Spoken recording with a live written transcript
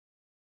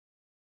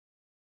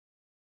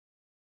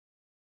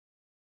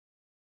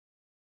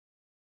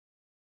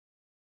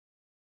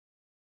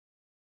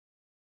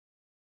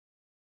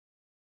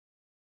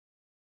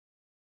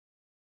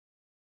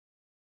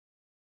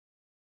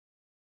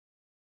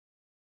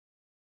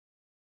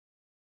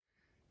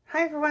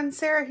Hi everyone,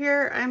 Sarah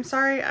here. I'm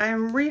sorry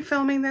I'm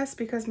refilming this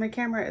because my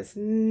camera is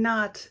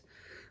not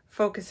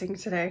focusing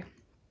today.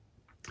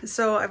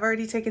 So I've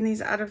already taken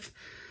these out of,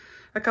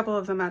 a couple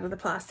of them out of the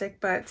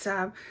plastic, but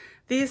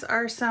these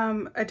are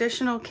some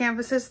additional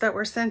canvases that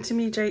were sent to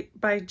me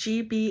by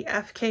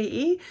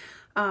GBFKE.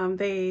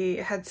 They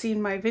had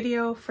seen my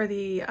video for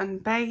the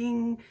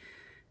unbagging,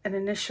 an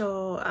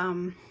initial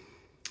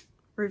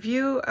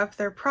review of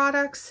their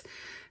products,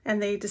 and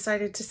they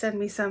decided to send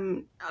me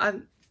some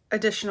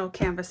additional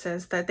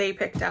canvases that they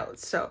picked out.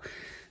 So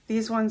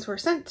these ones were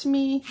sent to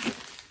me.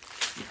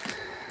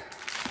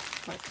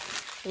 Like,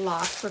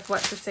 lost with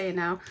what to say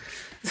now.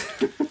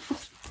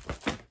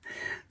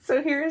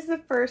 So here's the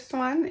first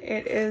one.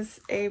 It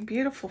is a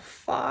beautiful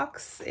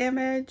fox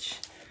image.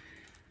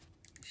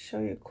 Show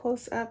you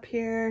close up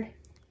here.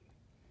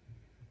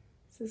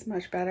 This is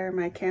much better.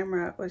 My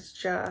camera was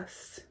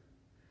just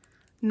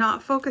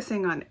not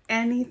focusing on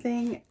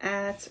anything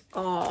at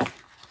all.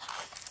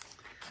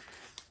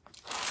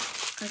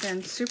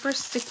 Again, super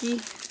sticky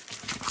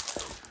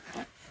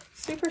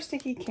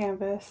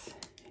canvas.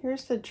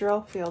 Here's the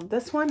drill field.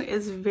 This one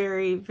is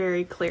very,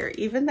 very clear.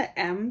 Even the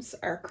M's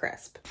are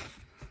crisp.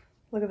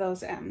 Look at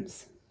those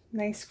M's.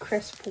 Nice,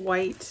 crisp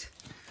white.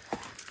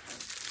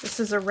 This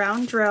is a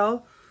round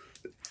drill.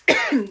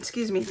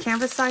 Excuse me.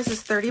 Canvas size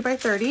is 30 by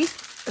 30.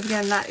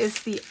 Again, that is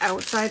the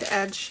outside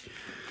edge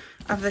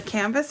of the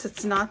canvas.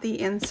 It's not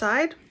the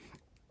inside.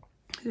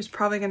 It's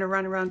probably going to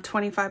run around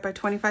 25 by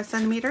 25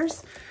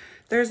 centimeters.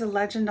 There's a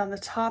legend on the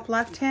top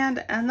left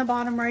hand and the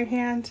bottom right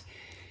hand,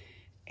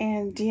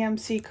 and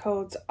DMC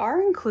codes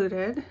are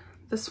included.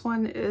 This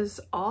one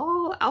is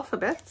all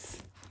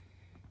alphabets.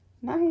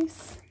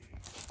 Nice.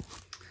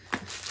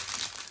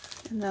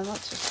 And then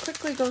let's just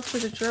quickly go through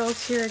the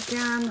drills here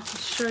again. I'll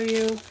show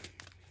you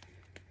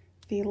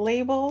the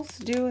labels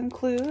do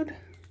include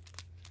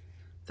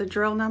the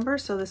drill number.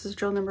 So this is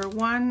drill number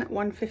 1,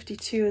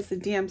 152 is the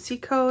DMC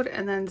code,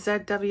 and then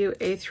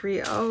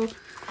ZWA30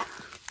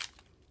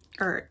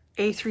 or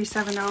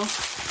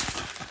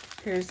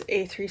A370. Here's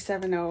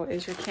A370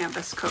 is your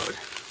canvas code.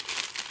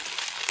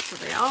 So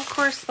they all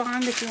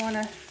correspond if you want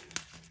to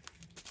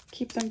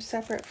keep them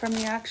separate from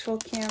the actual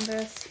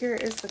canvas. Here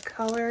is the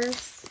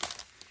colors.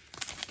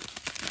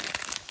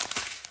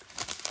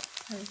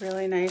 They're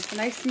really nice. A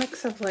nice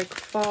mix of like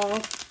fall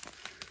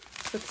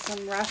with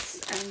some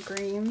rusts and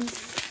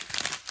greens.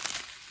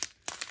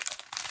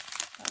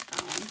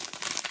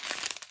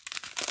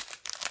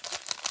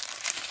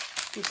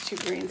 These two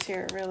greens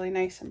here are really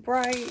nice and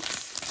bright.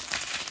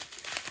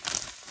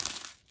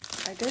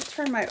 I did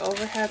turn my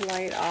overhead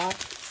light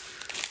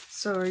off,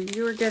 so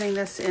you are getting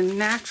this in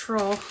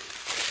natural,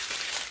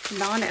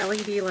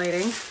 non-LED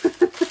lighting.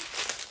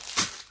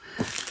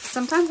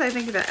 Sometimes I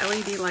think that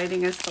LED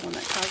lighting is the one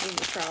that causes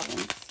the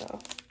problem. So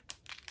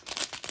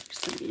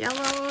some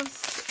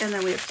yellows, and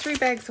then we have 3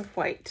 bags of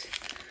white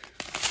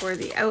for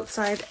the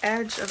outside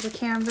edge of the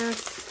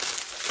canvas.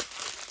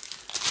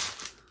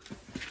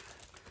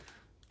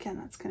 Again,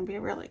 that's going to be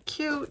really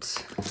cute.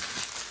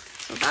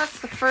 So that's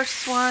the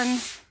first one.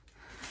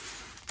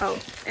 Oh,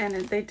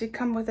 and they did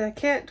come with a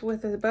kit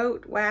with a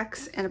boat,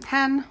 wax, and a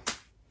pen.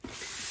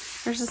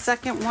 There's the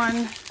second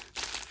one.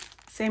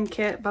 Same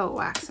kit, boat,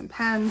 wax, and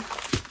pen.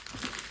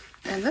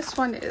 And this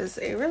one is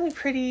a really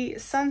pretty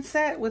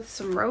sunset with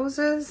some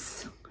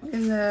roses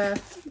in the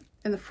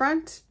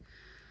front.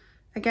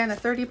 Again, a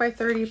 30 by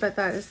 30, but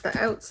that is the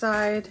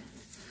outside.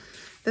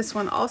 This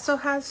one also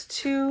has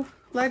 2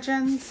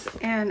 legends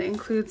and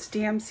includes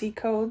DMC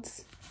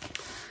codes.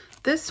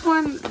 This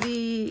one,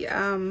 the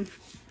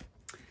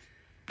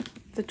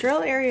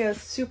drill area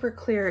is super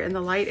clear in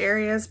the light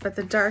areas, but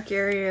the dark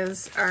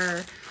areas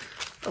are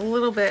a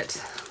little bit,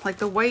 like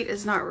the white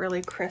is not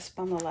really crisp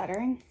on the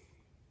lettering.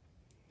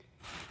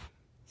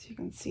 So you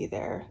can see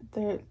there,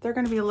 they're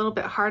going to be a little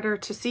bit harder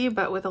to see,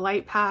 but with a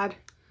light pad,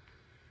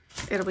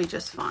 it'll be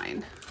just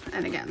fine.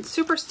 And again,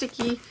 super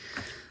sticky.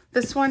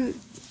 This one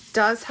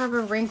does have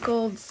a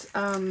wrinkled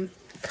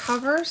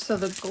cover, so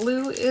the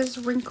glue is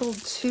wrinkled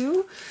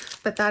too,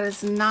 but that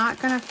is not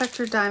going to affect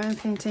your diamond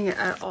painting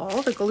at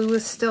all. The glue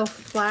is still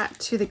flat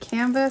to the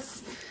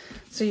canvas,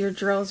 so your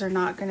drills are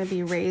not going to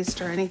be raised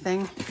or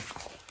anything.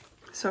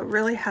 So it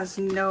really has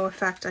no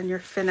effect on your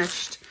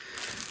finished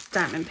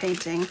diamond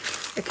painting.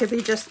 It could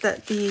be just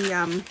that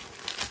the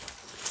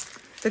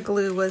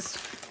glue was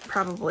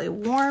probably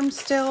warm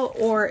still,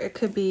 or it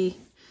could be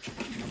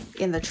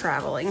in the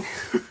traveling.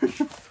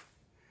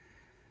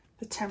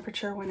 The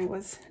temperature when it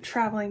was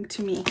traveling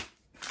to me.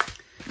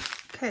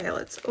 Okay,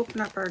 let's open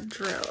up our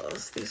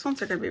drills. These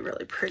ones are going to be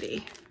really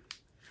pretty.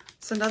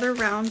 It's another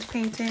round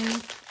painting,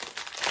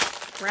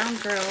 round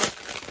drill.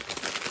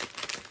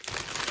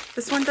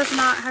 This one does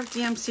not have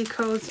DMC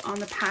codes on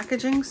the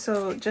packaging,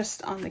 so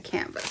just on the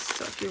canvas.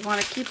 So if you want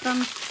to keep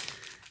them,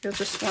 you'll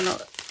just want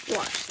to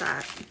watch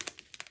that.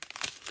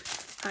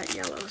 That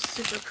yellow is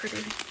super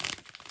pretty.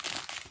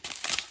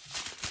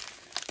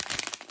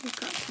 We've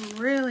got some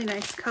really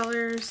nice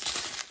colors.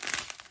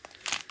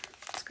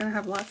 It's going to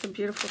have lots of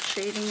beautiful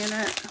shading in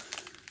it.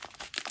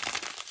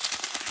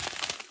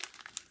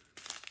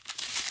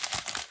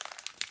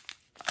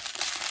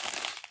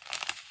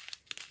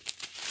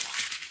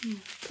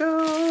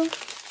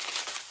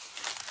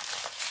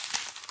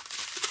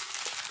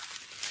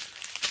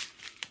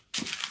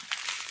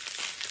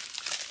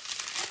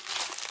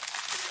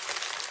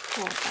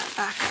 Hold that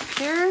back up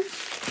here.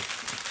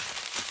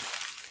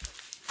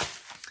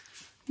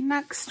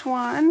 Next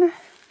one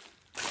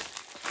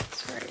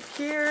is right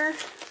here.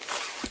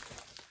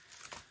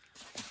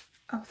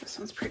 Oh, this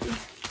one's pretty.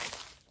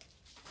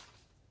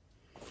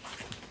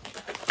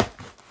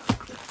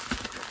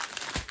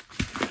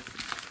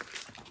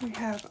 We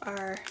have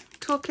our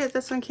toolkit.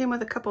 This one came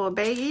with a couple of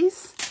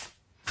baggies.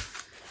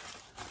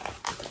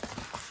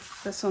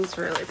 This one's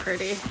really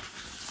pretty.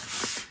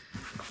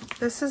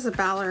 This is a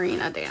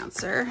ballerina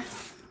dancer.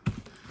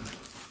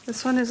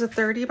 This one is a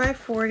 30 by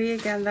 40.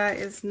 Again, that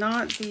is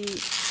not the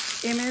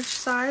image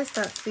size,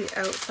 that's the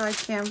outside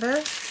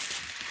canvas.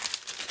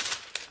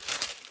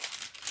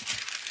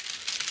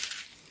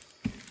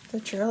 The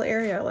drill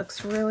area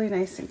looks really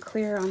nice and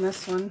clear on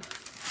this one.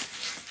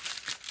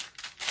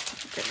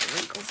 Get the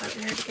wrinkles out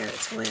here to get it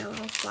to lay a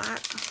little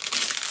flat.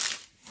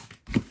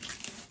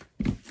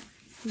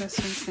 This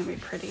one's gonna be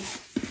pretty.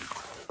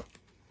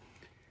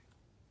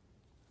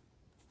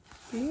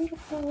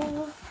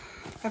 Beautiful.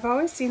 I've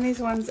always seen these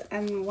ones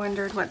and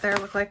wondered what they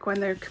look like when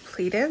they're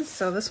completed.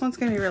 So this one's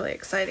gonna be really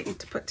exciting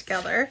to put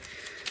together.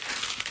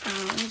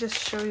 Let me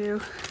just show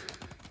you.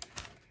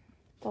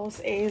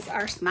 Those A's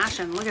are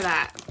smashing. Look at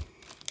that.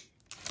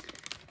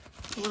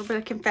 A little bit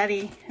of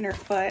confetti in her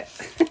foot.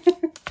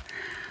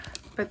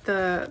 But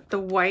the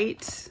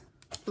white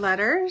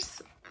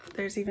letters,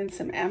 there's even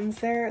some M's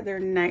there. They're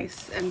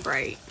nice and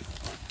bright.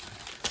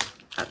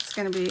 That's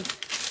gonna be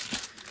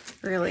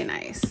really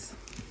nice.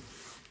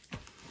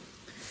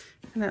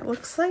 And it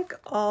looks like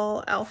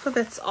all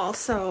alphabets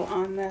also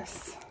on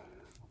this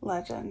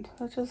legend,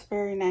 which is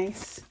very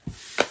nice.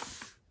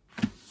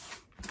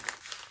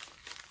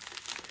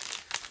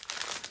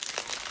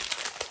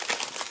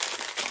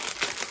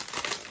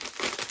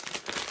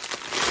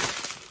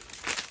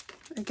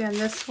 Again,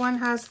 this one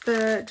has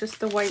just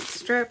the white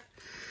strip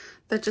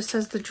that just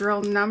has the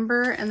drill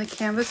number and the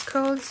canvas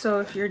code. So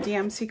if your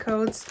DMC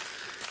codes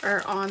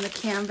are on the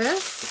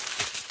canvas,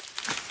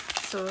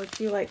 so if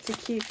you like to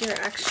keep your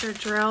extra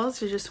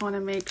drills, you just want to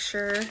make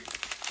sure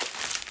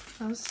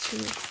those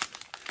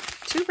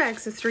two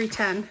bags of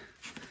 310.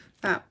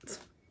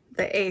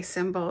 The A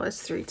symbol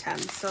is 310.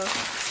 So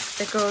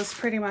it goes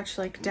pretty much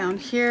like down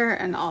here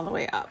and all the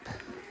way up.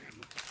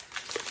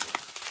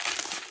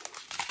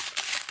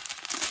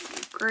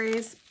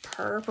 Grays,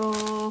 purple.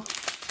 Oh,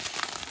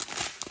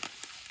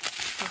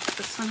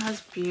 this one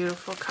has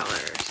beautiful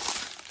colors.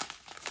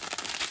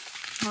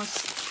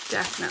 Most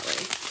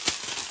definitely.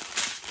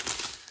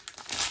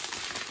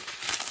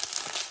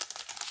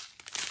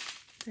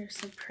 There's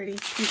some pretty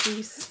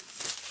pinkies.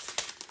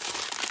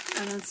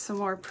 And then some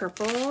more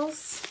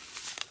purples.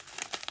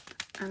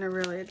 And a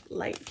really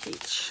light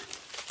peach.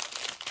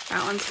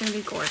 That one's gonna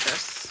be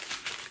gorgeous.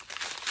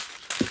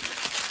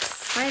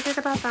 Excited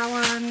about that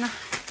one.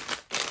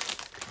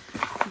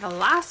 The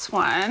last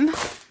one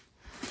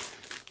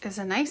is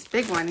a nice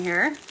big one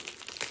here.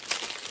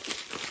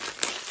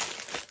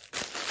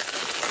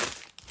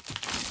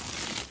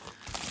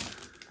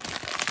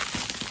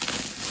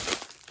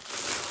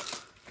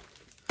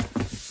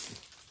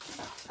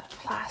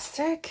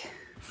 Plastic.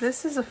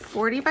 This is a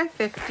 40 by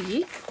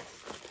 50.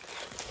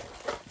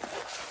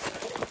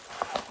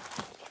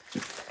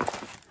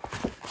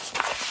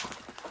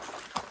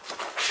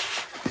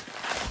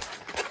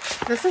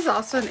 This is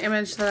also an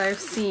image that I've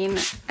seen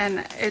and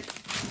it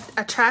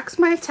attracts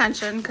my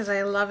attention because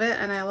I love it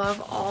and I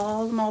love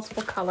all the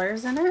multiple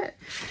colors in it,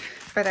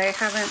 but I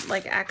haven't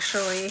like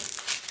actually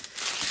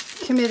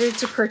committed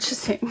to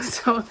purchasing.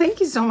 So thank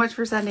you so much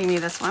for sending me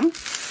this one.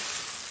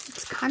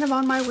 It's kind of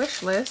on my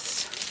wish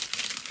list.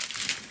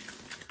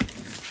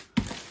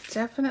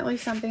 Definitely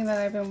something that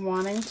I've been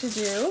wanting to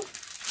do.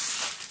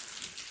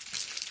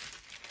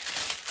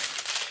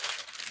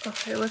 Oh,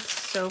 it looks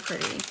so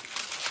pretty.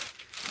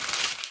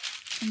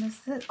 And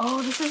this is,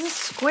 oh, this is a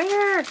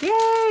square,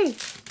 yay!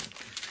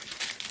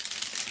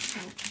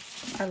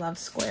 I love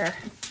square.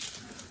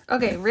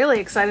 Okay, really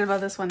excited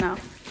about this one now.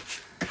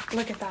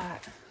 Look at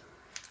that.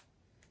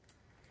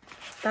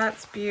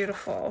 That's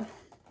beautiful.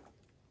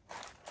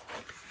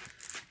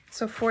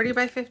 So 40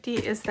 by 50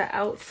 is the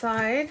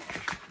outside.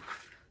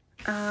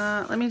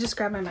 Let me just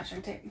grab my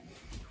measuring tape.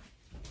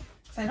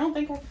 I don't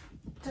think I've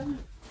done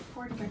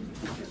 40 by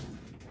 50.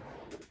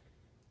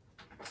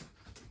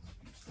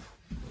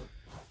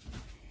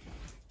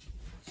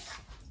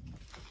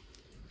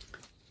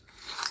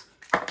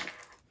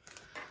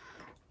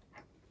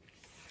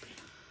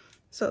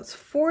 So it's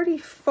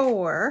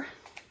 44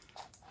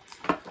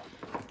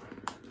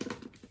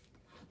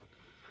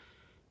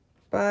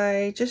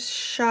 by just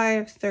shy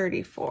of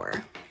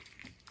 34.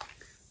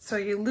 So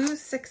you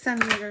lose 6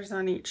 centimeters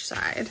on each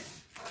side,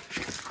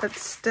 but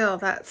still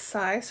that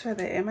size for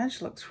the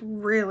image looks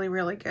really,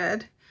 really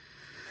good.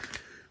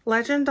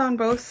 Legend on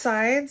both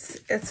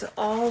sides. It's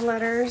all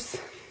letters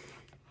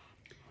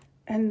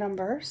and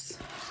numbers.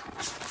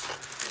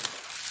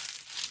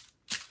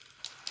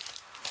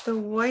 The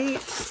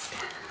white,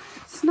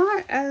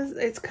 not as,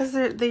 it's because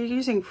they're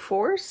using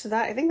force, so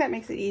that I think that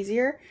makes it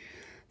easier.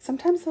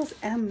 Sometimes those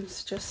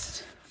M's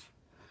just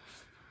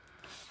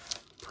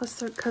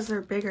plus because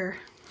they're bigger.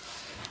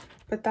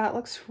 But that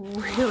looks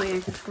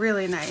really,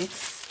 really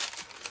nice.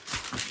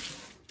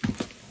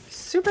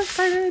 Super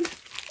excited.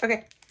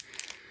 Okay.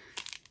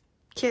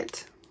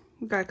 Kit.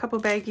 We've got a couple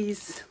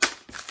baggies.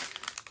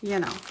 You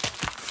know.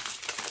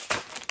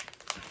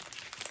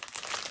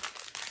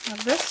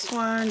 Now this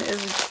one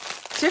is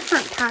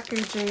different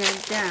packaging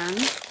again.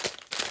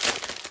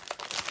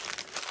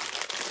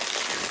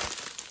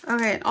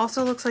 Okay, it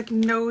also looks like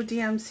no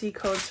DMC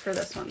codes for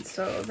this one.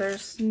 So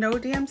there's no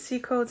DMC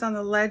codes on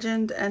the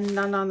Legend and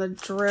none on the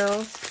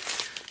drills.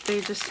 They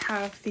just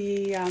have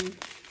the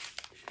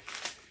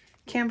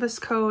canvas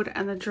code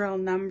and the drill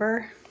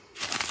number.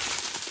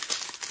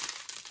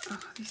 Oh,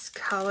 these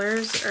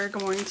colors are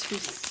going to be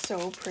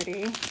so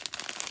pretty.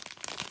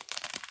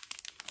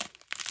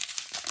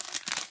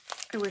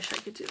 I wish I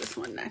could do this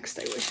one next.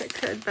 I wish I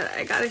could, but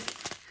I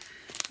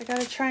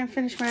gotta try and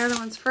finish my other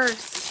ones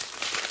first.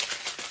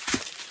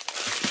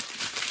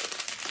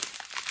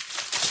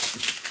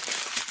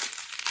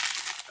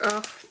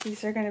 Oh,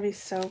 these are gonna be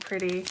so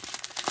pretty.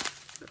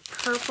 The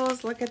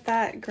purples, look at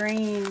that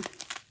green.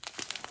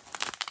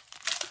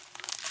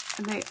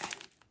 And the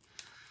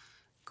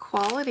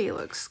quality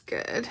looks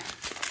good.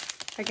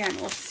 Again,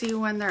 we'll see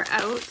when they're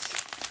out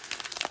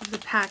of the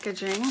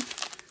packaging.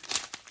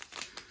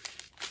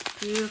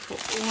 Beautiful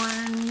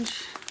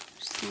orange,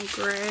 some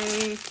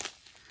gray.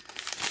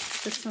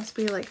 This must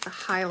be like the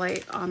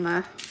highlight on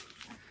the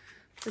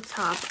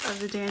top of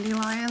the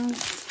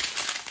dandelions.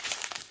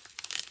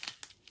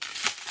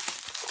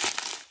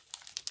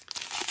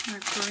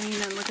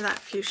 Green, and look at that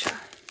fuchsia.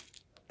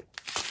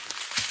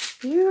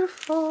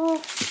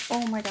 Beautiful.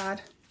 Oh my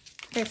God.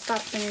 Okay, stop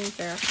singing,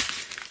 Sarah.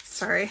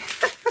 Sorry.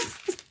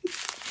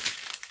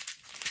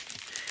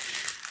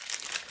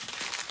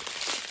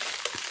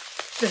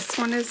 This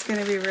one is going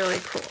to be really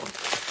cool.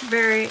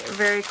 Very,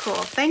 very cool.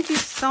 Thank you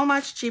so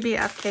much,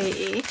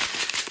 GBFKE.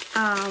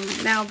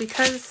 Now,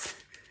 because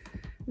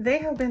they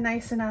have been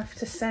nice enough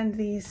to send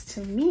these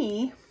to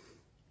me,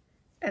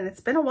 and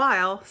it's been a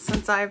while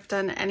since I've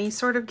done any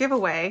sort of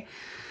giveaway,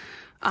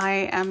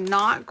 I am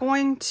not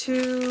going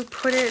to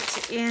put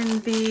it in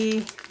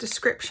the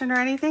description or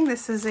anything.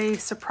 This is a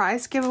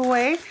surprise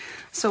giveaway,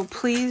 so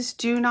please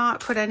do not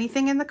put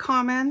anything in the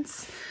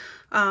comments.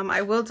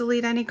 I will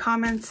delete any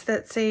comments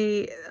that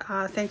say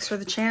thanks for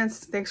the chance,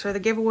 thanks for the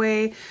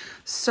giveaway.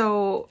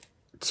 So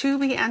to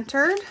be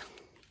entered,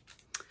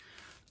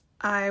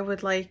 I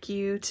would like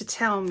you to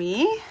tell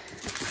me.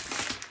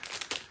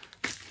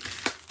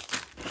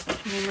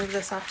 Let me move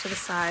this off to the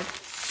side.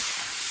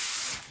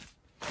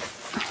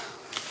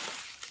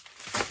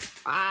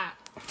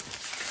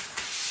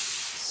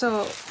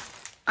 So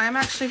I'm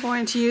actually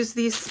going to use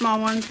these small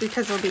ones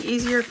because it'll be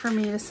easier for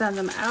me to send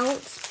them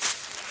out.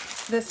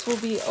 This will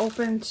be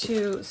open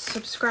to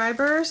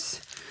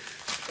subscribers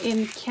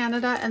in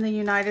Canada and the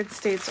United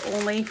States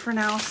only for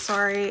now.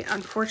 Sorry,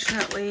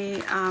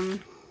 unfortunately,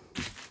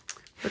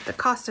 with the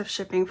cost of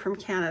shipping from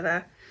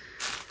Canada,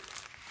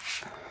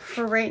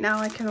 for right now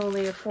I can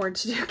only afford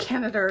to do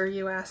Canada or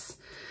US.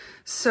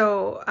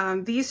 So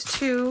these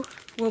two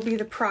will be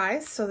the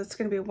prize. So that's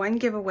going to be one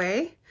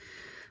giveaway.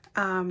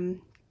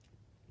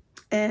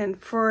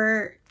 And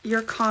for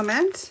your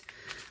comment,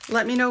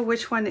 let me know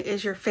which one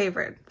is your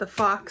favorite, the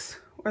fox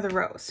or the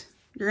rose.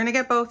 You're going to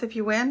get both if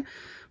you win,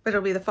 but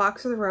it'll be the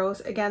fox or the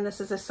rose. Again,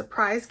 this is a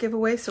surprise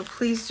giveaway, so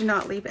please do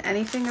not leave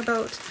anything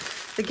about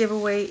the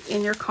giveaway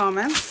in your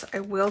comments. I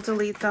will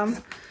delete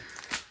them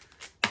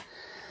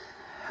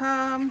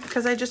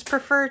because I just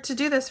prefer to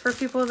do this for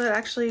people that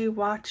actually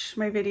watch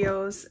my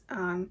videos.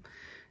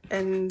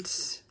 And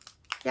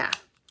yeah,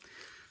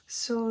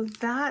 so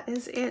that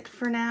is it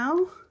for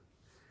now.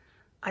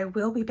 I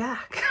will be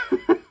back.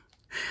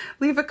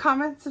 Leave a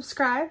comment,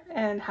 subscribe,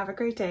 and have a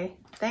great day.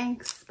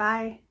 Thanks.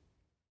 Bye.